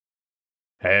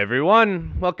Hey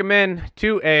everyone, welcome in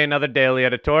to another daily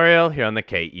editorial here on the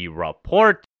KE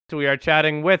Report. We are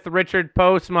chatting with Richard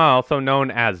Postma, also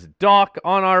known as Doc,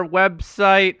 on our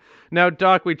website. Now,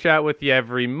 Doc, we chat with you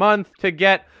every month to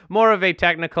get more of a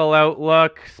technical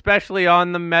outlook, especially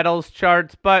on the metals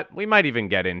charts, but we might even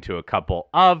get into a couple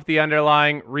of the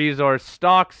underlying resource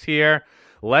stocks here.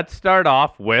 Let's start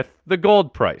off with the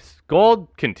gold price.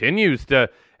 Gold continues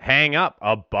to hang up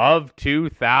above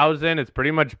 2,000. It's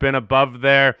pretty much been above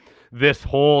there this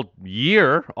whole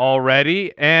year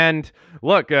already. And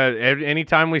look,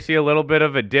 anytime we see a little bit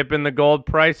of a dip in the gold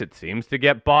price, it seems to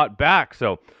get bought back.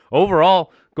 So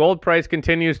overall, gold price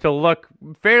continues to look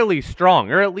fairly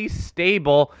strong, or at least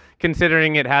stable,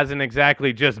 considering it hasn't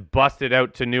exactly just busted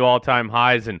out to new all-time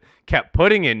highs and kept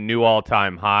putting in new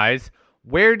all-time highs.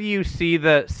 Where do you see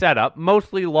the setup,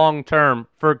 mostly long-term,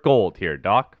 for gold here,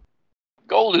 Doc?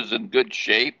 Gold is in good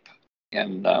shape,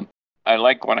 and I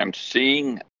like what I'm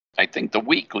seeing. I think the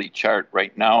weekly chart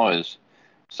right now is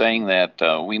saying that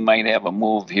we might have a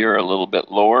move here a little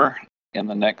bit lower in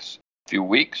the next few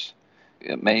weeks.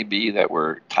 It may be that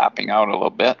we're topping out a little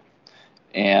bit,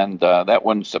 and that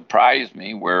wouldn't surprise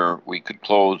me where we could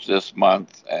close this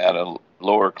month at a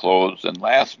lower close than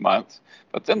last month.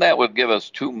 But then that would give us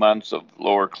 2 months of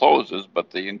lower closes.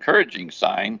 But the encouraging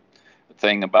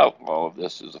thing about all of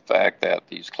this is the fact that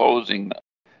these closing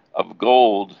of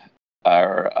gold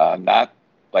are not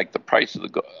like the price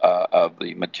of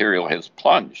the material has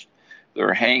plunged.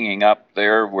 They're hanging up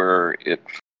there where it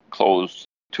closed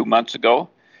 2 months ago,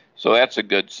 so that's a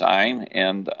good sign.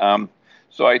 And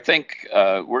so I think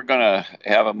we're going to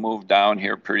have a move down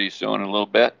here pretty soon, a little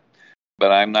bit,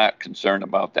 but I'm not concerned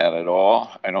about that at all.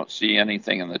 I don't see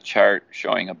anything in the chart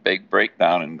showing a big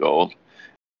breakdown in gold.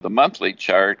 The monthly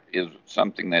chart is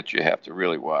something that you have to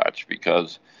really watch,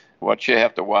 because what you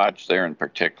have to watch there in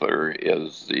particular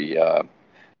is the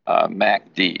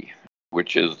MACD,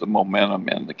 which is the momentum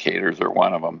indicators, or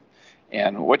one of them.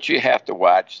 And what you have to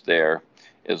watch there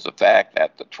is the fact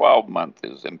that the 12-month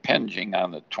is impinging on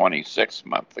the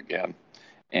 26-month again.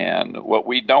 And what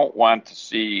we don't want to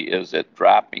see is it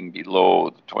dropping below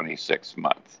the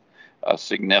 26-month.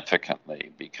 Significantly,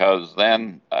 because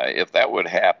then if that would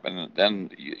happen,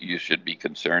 then you should be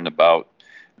concerned about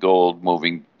gold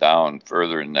moving down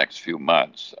further in the next few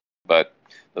months. But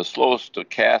the slow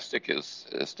stochastic is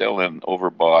still in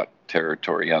overbought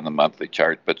territory on the monthly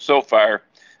chart. But so far,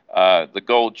 the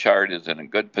gold chart is in a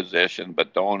good position,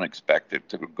 but don't expect it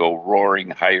to go roaring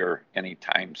higher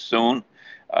anytime soon.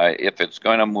 If it's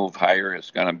going to move higher, it's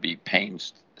going to be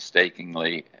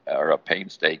painstakingly, or a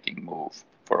painstaking move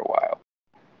for a while.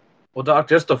 Well, Doc,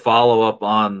 just to follow up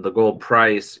on the gold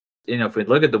price, if we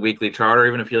look at the weekly chart, or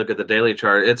even if you look at the daily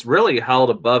chart, it's really held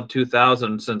above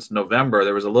 2,000 since November.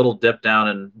 There was a little dip down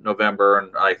in November,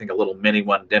 and I think a little mini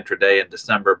one intraday in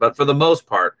December. But for the most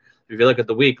part, if you look at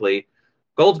the weekly,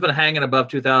 gold's been hanging above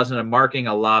 2,000 and marking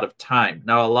a lot of time.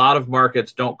 Now, a lot of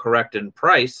markets don't correct in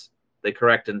price, they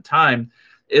correct in time.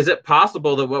 Is it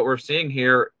possible that what we're seeing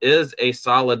here is a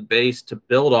solid base to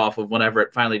build off of whenever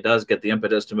it finally does get the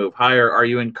impetus to move higher? Are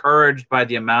you encouraged by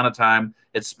the amount of time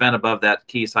it's spent above that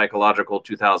key psychological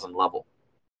 2,000 level?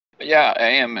 Yeah, I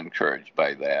am encouraged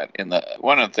by that. And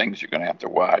one of the things you're going to have to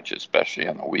watch, especially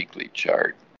on the weekly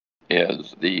chart,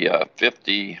 is the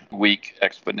 50-week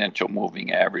exponential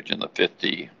moving average and the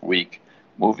 50-week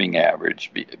moving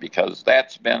average, because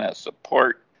that's been a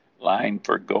support line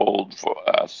for gold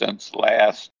since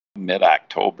last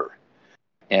mid-October.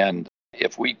 And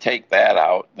if we take that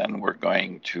out, then we're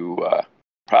going to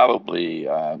probably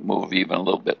move even a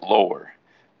little bit lower.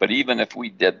 But even if we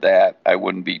did that, I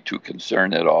wouldn't be too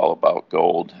concerned at all about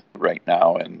gold right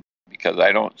now, and because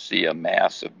I don't see a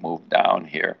massive move down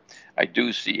here. I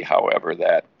do see, however,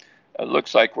 that it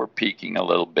looks like we're peaking a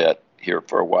little bit here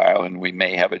for a while, and we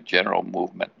may have a general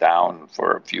movement down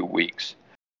for a few weeks.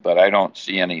 But I don't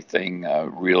see anything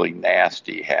really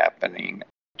nasty happening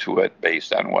to it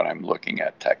based on what I'm looking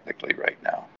at technically right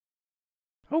now.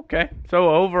 Okay,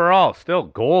 so overall, still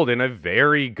gold in a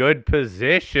very good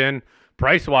position,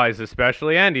 price-wise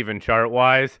especially, and even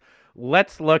chart-wise.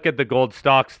 Let's look at the gold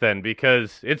stocks then,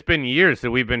 because it's been years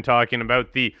that we've been talking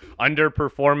about the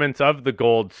underperformance of the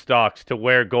gold stocks to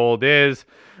where gold is.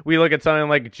 We look at something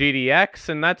like GDX,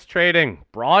 and that's trading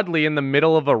broadly in the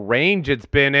middle of a range it's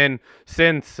been in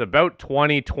since about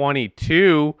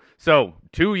 2022, so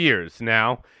 2 years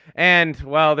now. And,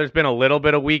 well, there's been a little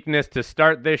bit of weakness to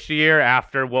start this year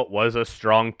after what was a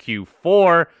strong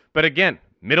Q4, but again,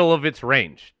 middle of its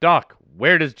range. Doc,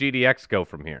 where does GDX go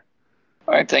from here?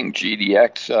 I think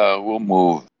GDX will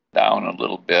move down a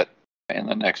little bit in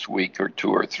the next week or 2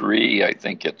 or 3. I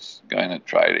think it's going to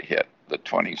try to hit the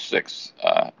 26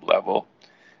 level,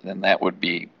 then that would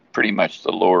be pretty much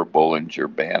the lower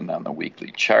Bollinger Band on the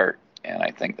weekly chart. And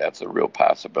I think that's a real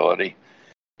possibility.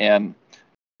 And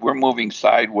we're moving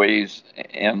sideways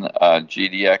in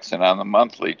GDX, and on the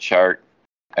monthly chart,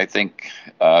 I think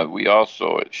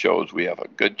it shows we have a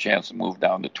good chance to move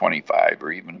down to 25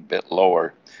 or even a bit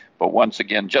lower. But once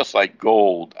again, just like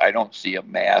gold, I don't see a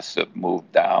massive move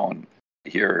down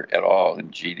here at all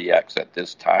in GDX at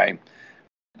this time.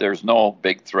 There's no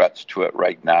big threats to it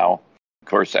right now. Of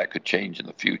course, that could change in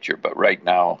the future, but right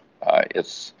now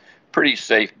it's pretty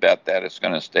safe bet that it's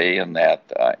going to stay in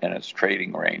its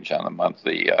trading range on the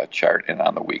monthly chart and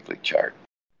on the weekly chart.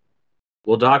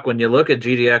 Well, Doc, when you look at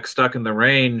GDX stuck in the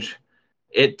range,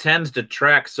 it tends to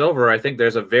track silver. I think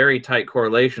there's a very tight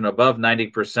correlation above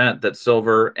 90% that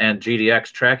silver and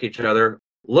GDX track each other.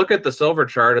 Look at the silver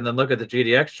chart and then look at the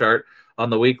GDX chart on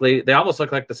the weekly. They almost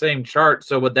look like the same chart.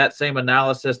 So would that same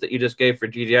analysis that you just gave for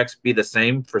GDX be the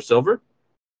same for silver?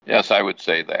 Yes, I would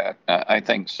say that. I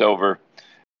think silver,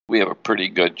 we have a pretty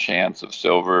good chance of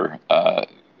silver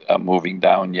moving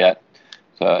down yet.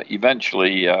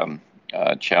 Eventually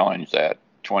challenge that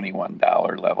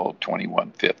 $21 level,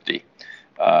 $21.50.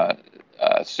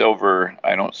 Silver,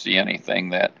 I don't see anything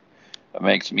that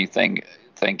makes me think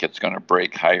it's going to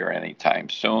break higher anytime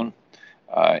soon.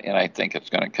 And I think it's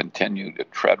going to continue to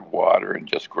tread water and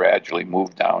just gradually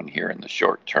move down here in the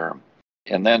short term.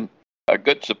 And then a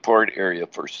good support area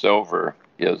for silver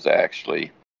is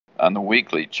actually on the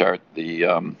weekly chart,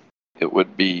 it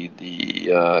would be the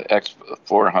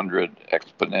 400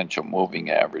 exponential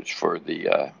moving average for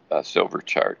the silver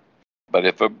chart. But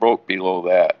if it broke below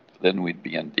that, then we'd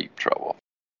be in deep trouble.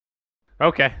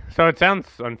 Okay, so it sounds,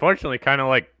 unfortunately, kind of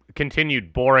like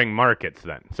continued boring markets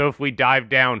then. So if we dive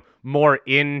down more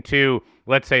into,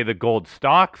 let's say, the gold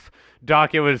stocks,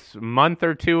 Doc, it was a month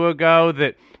or two ago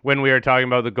that when we were talking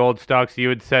about the gold stocks, you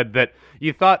had said that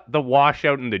you thought the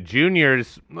washout in the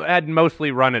juniors had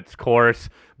mostly run its course,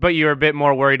 but you were a bit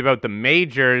more worried about the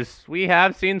majors. We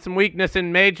have seen some weakness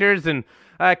in majors and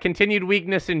continued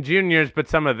weakness in juniors, but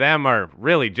some of them are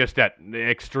really just at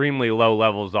extremely low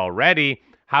levels already.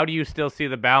 How do you still see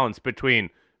the balance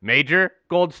between major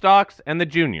gold stocks and the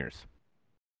juniors?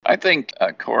 I think,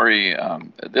 Corey,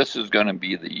 this is going to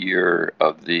be the year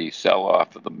of the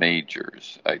sell-off of the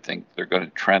majors. I think they're going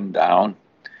to trend down.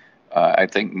 I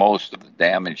think most of the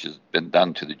damage has been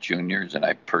done to the juniors, and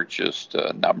I purchased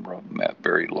a number of them at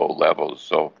very low levels.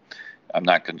 So I'm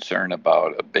not concerned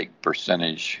about a big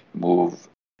percentage move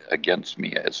against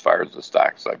me as far as the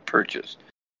stocks I've purchased.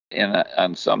 And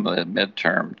on some of the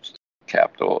midterm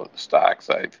capital stocks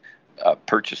I've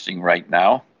purchasing right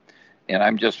now, and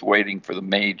I'm just waiting for the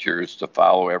majors to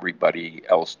follow everybody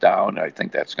else down. I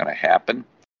think that's going to happen.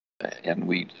 And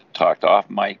we talked off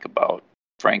mic about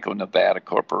Franco-Nevada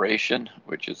Corporation,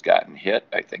 which has gotten hit.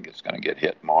 I think it's going to get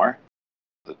hit more.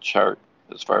 The chart,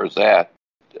 as far as that,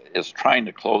 is trying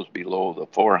to close below the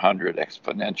 400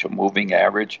 exponential moving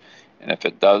average. And if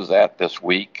it does that this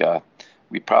week,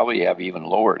 we probably have even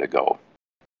lower to go.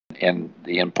 And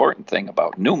the important thing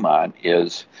about Newmont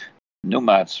is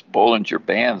Newmont's Bollinger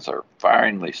Bands are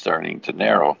finally starting to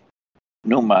narrow.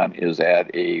 Newmont is at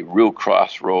a real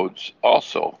crossroads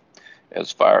also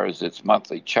as far as its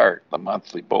monthly chart. The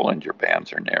monthly Bollinger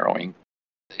Bands are narrowing.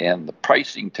 And the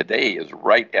pricing today is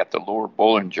right at the lower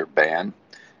Bollinger Band.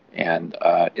 And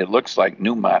it looks like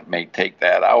Newmont may take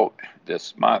that out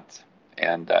this month.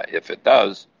 And if it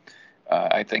does,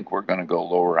 I think we're going to go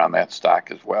lower on that stock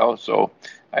as well. So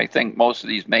I think most of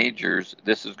these majors,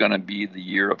 this is going to be the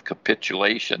year of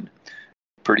capitulation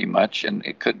pretty much, and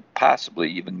it could possibly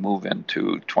even move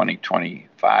into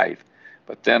 2025.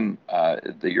 But then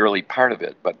the early part of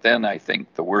it, but then I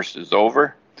think the worst is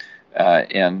over,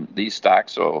 and these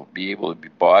stocks will be able to be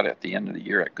bought at the end of the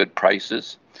year at good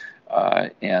prices.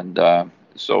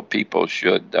 So people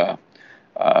should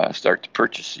start to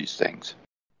purchase these things.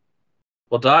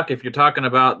 Well, Doc, if you're talking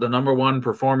about the number one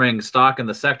performing stock in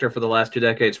the sector for the last 2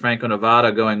 decades,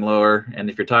 Franco-Nevada going lower, and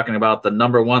if you're talking about the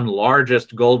number one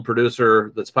largest gold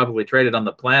producer that's publicly traded on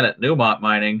the planet, Newmont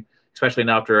Mining, especially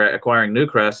now after acquiring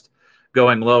Newcrest,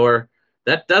 going lower,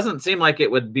 that doesn't seem like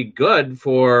it would be good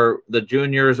for the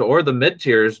juniors or the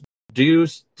mid-tiers. Do you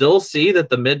still see that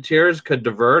the mid-tiers could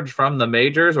diverge from the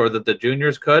majors, or that the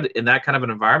juniors could in that kind of an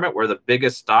environment where the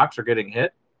biggest stocks are getting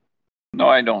hit? No,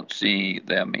 I don't see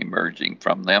them emerging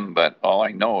from them, but all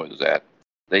I know is that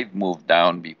they've moved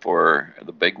down before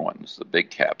the big ones, the big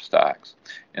cap stocks.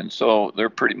 And so they're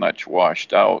pretty much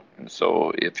washed out. And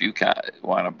so if you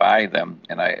want to buy them,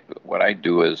 and what I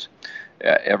do is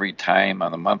every time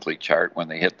on the monthly chart, when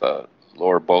they hit the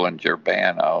lower Bollinger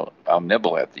Band, I'll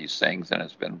nibble at these things, and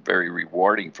it's been very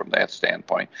rewarding from that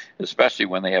standpoint, especially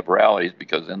when they have rallies,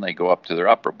 because then they go up to their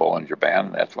upper Bollinger Band,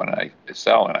 and that's when I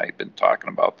sell, and I've been talking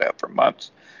about that for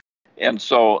months. And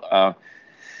so,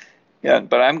 yeah,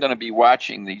 but I'm going to be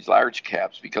watching these large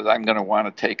caps because I'm going to want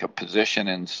to take a position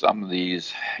in some of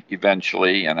these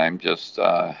eventually, and I'm just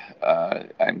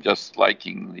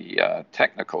liking the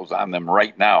technicals on them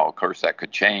right now. Of course, that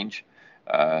could change,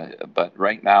 but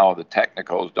right now the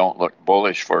technicals don't look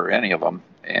bullish for any of them.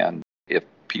 And if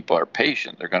people are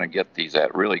patient, they're going to get these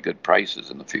at really good prices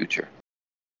in the future.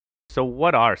 So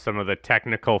what are some of the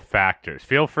technical factors?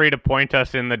 Feel free to point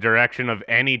us in the direction of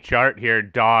any chart here,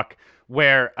 Doc,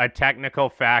 where a technical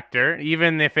factor,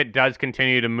 even if it does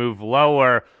continue to move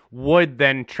lower, would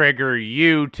then trigger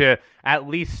you to at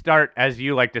least start, as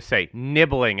you like to say,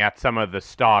 nibbling at some of the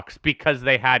stocks because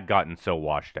they had gotten so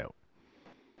washed out.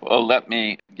 Well, let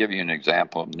me give you an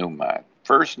example of Newmont.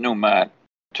 First, Newmont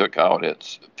took out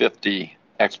its 50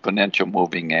 exponential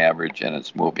moving average and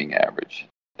its moving average.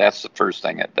 That's the first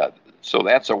thing it does. So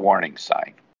that's a warning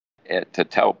sign to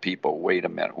tell people, wait a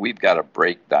minute, we've got a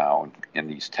breakdown in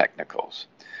these technicals.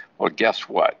 Well, guess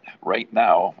what? Right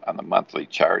now on the monthly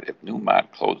chart, if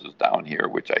Newmont closes down here,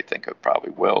 which I think it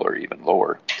probably will, or even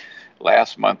lower,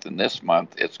 last month and this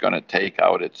month, it's going to take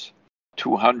out its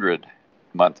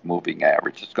 200-month moving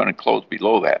average. It's going to close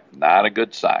below that. Not a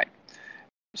good sign.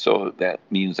 So that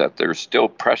means that there's still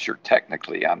pressure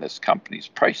technically on this company's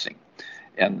pricing.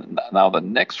 And now the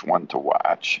next one to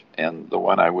watch, and the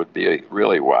one I would be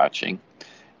really watching,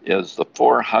 is the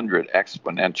 400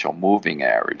 exponential moving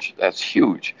average. That's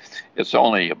huge. It's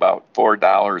only about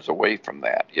 $4 away from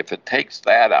that. If it takes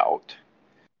that out,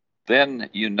 then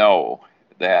you know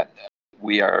that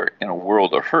we are in a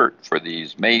world of hurt for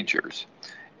these majors.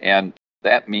 And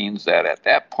that means that at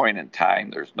that point in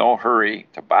time, there's no hurry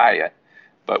to buy it,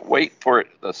 but wait for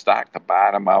the stock to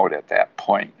bottom out at that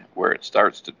point where it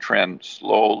starts to trend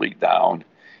slowly down.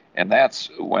 And that's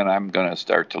when I'm going to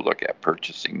start to look at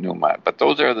purchasing Newmont. But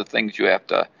those are the things you have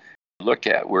to look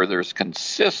at where there's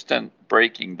consistent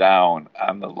breaking down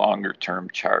on the longer term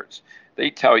charts. They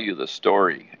tell you the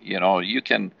story. You know, you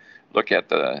can look at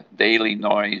the daily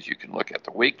noise, you can look at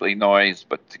the weekly noise,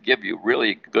 but to give you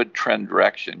really good trend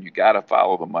direction, you got to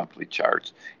follow the monthly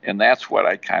charts. And that's what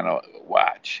I kind of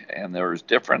watch. And there's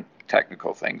different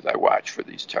technical things I watch for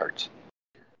these charts.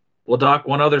 Well, Doc,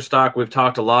 one other stock we've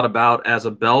talked a lot about as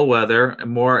a bellwether,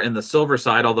 and more in the silver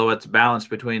side, although it's balanced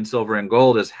between silver and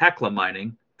gold, is Hecla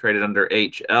Mining, traded under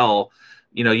HL.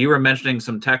 You know, you were mentioning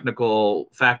some technical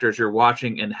factors you're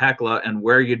watching in Hecla and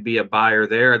where you'd be a buyer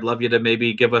there. I'd love you to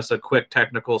maybe give us a quick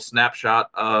technical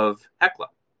snapshot of Hecla.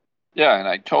 Yeah, and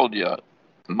I told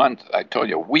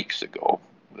you weeks ago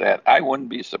that I wouldn't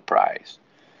be surprised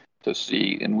to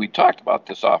see, and we talked about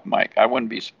this off mic, I wouldn't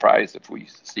be surprised if we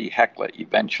see Hecla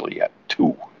eventually at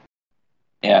 2.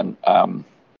 And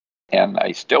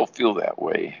I still feel that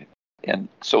way. And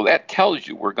so that tells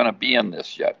you we're going to be in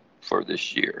this yet for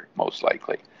this year, most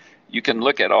likely. You can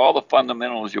look at all the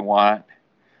fundamentals you want,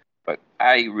 but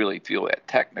I really feel that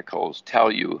technicals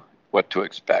tell you what to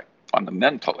expect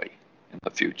fundamentally in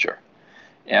the future.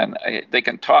 And they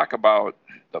can talk about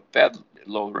the Fed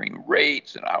lowering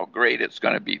rates and how great it's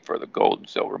going to be for the gold and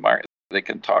silver market. They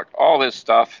can talk all this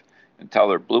stuff until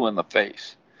they're blue in the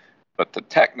face. But the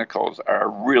technicals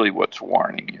are really what's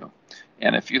warning you.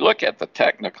 And if you look at the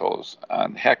technicals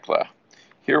on Hecla,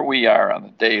 here we are on the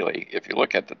daily. If you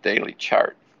look at the daily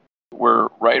chart, we're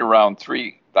right around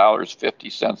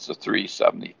 $3.50 to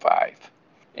 $3.75.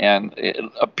 And it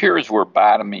appears we're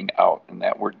bottoming out and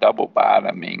that we're double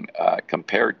bottoming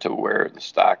compared to where the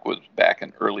stock was back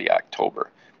in early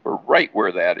October. We're right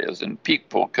where that is. And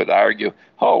people could argue,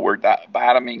 oh, we're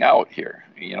bottoming out here,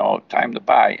 you know, time to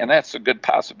buy. And that's a good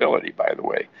possibility, by the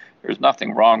way. There's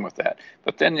nothing wrong with that.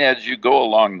 But then as you go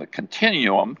along the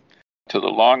continuum to the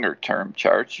longer term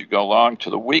charts, you go along to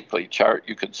the weekly chart,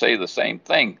 you could say the same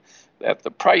thing, that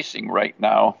the pricing right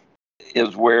now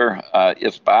is where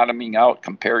it's bottoming out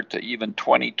compared to even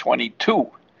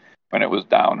 2022 when it was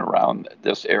down around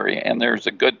this area. And there's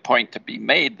a good point to be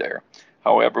made there.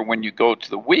 However, when you go to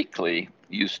the weekly,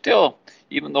 you still,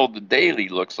 even though the daily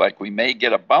looks like we may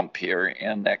get a bump here,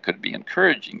 and that could be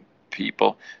encouraging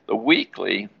people, the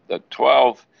weekly, the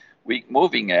 12-week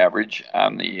moving average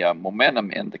on the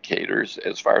momentum indicators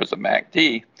as far as the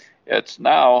MACD, it's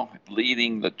now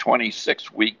leading the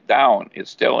 26-week down.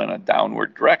 It's still in a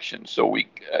downward direction, so we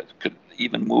could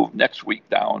even move next week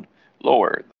down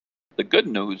lower. The good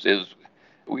news is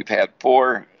we've had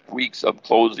 4 weeks of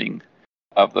closing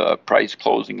of the price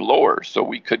closing lower, so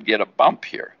we could get a bump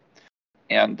here.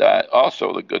 And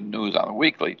also the good news on the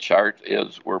weekly chart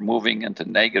is we're moving into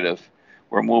negative.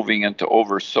 We're moving into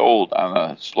oversold on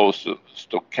the slow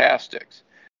stochastics.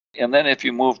 And then if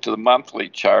you move to the monthly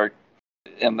chart,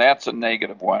 and that's a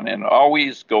negative one, and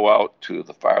always go out to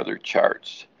the farther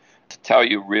charts to tell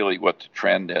you really what the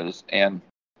trend is. And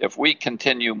if we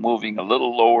continue moving a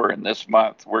little lower in this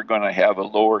month, we're going to have a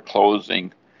lower close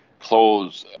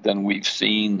than we've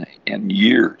seen in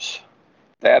years.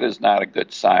 That is not a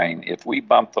good sign. If we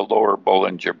bump the lower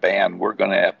Bollinger Band, we're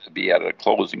going to have to be at a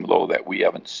closing low that we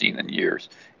haven't seen in years.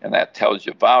 And that tells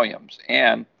you volumes.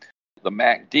 And the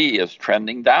MACD is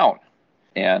trending down.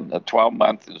 And the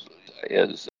 12-month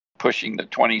is pushing the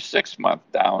 26-month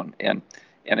down. And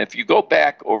if you go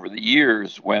back over the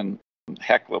years when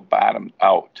Hecla bottomed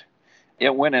out,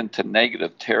 it went into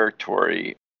negative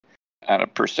territory on a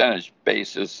percentage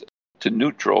basis to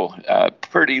neutral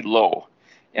pretty low.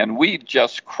 And we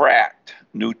just cracked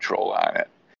neutral on it.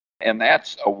 And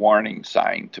that's a warning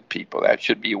sign to people. That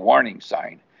should be a warning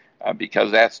sign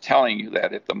because that's telling you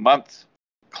that if the month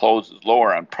closes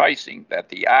lower on pricing, that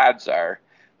the odds are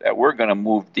that we're going to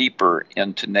move deeper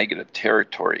into negative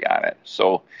territory on it.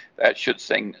 So that should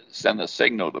send a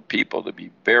signal to people to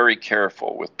be very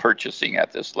careful with purchasing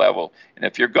at this level. And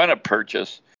if you're going to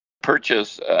purchase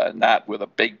not with a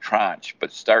big tranche,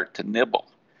 but start to nibble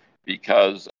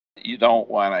because you don't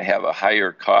want to have a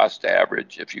higher cost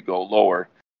average if you go lower,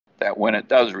 that when it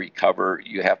does recover,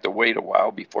 you have to wait a while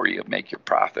before you make your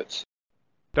profits.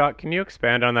 Doc, can you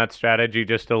expand on that strategy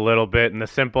just a little bit in the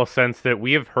simple sense that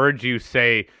we have heard you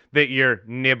say that you're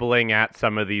nibbling at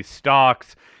some of these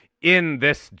stocks in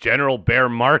this general bear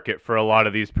market for a lot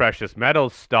of these precious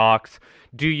metals stocks?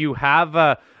 Do you have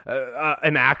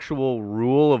an actual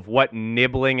rule of what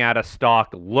nibbling at a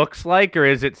stock looks like, or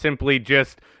is it simply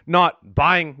just not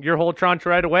buying your whole tranche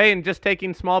right away and just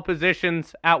taking small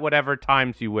positions at whatever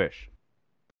times you wish?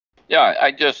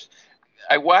 Yeah,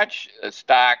 I watch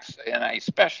stocks, and I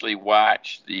especially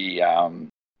watch the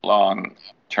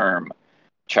long-term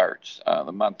charts,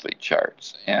 the monthly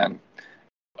charts. And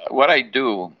what I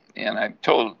do, and I've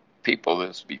told people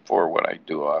this before, what I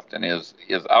do often is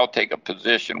I'll take a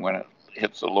position when it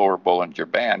hits the lower Bollinger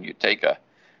Band. You take a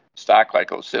stock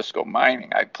like Hecla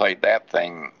Mining. I played that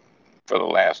thing for the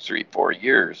last 3-4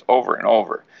 years over and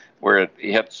over. Where it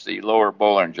hits the lower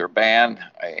Bollinger Band,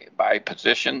 I buy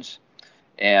positions.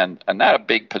 And not a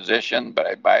big position, but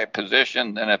I buy a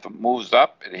position. Then if it moves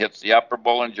up, it hits the upper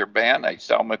Bollinger Band, I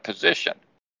sell my position.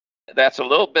 That's a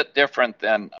little bit different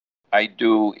than I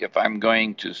do if I'm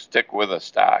going to stick with a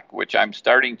stock, which I'm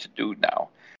starting to do now.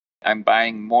 I'm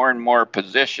buying more and more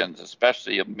positions,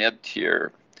 especially of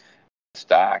mid-tier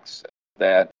stocks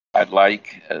that I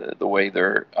like the way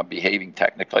they're behaving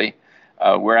technically,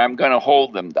 where I'm going to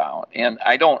hold them down. And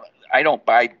I don't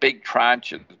buy big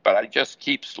tranches, but I just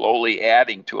keep slowly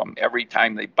adding to them every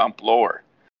time they bump lower.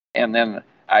 And then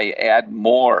I add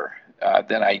more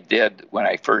than I did when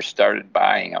I first started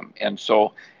buying them. And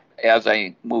so as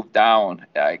I move down,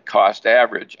 I cost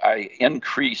average, I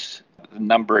increase the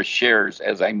number of shares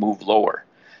as I move lower.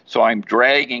 So I'm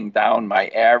dragging down my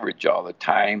average all the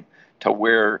time to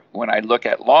where when I look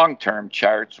at long-term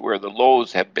charts where the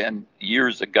lows have been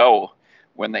years ago,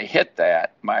 when they hit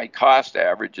that, my cost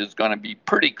average is going to be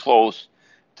pretty close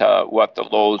to what the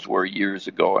lows were years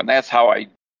ago. And that's how I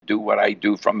do what I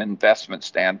do from an investment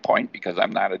standpoint because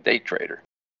I'm not a day trader.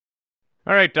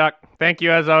 All right, Doc. Thank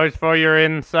you, as always, for your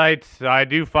insights. I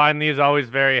do find these always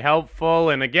very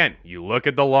helpful. And again, you look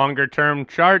at the longer-term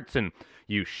charts and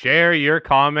you share your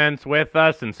comments with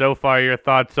us. And so far, your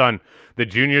thoughts on the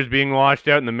juniors being washed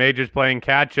out and the majors playing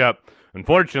catch-up.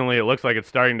 Unfortunately, it looks like it's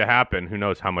starting to happen. Who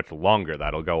knows how much longer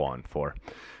that'll go on for.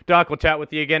 Doc, we'll chat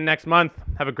with you again next month.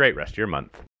 Have a great rest of your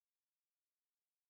month.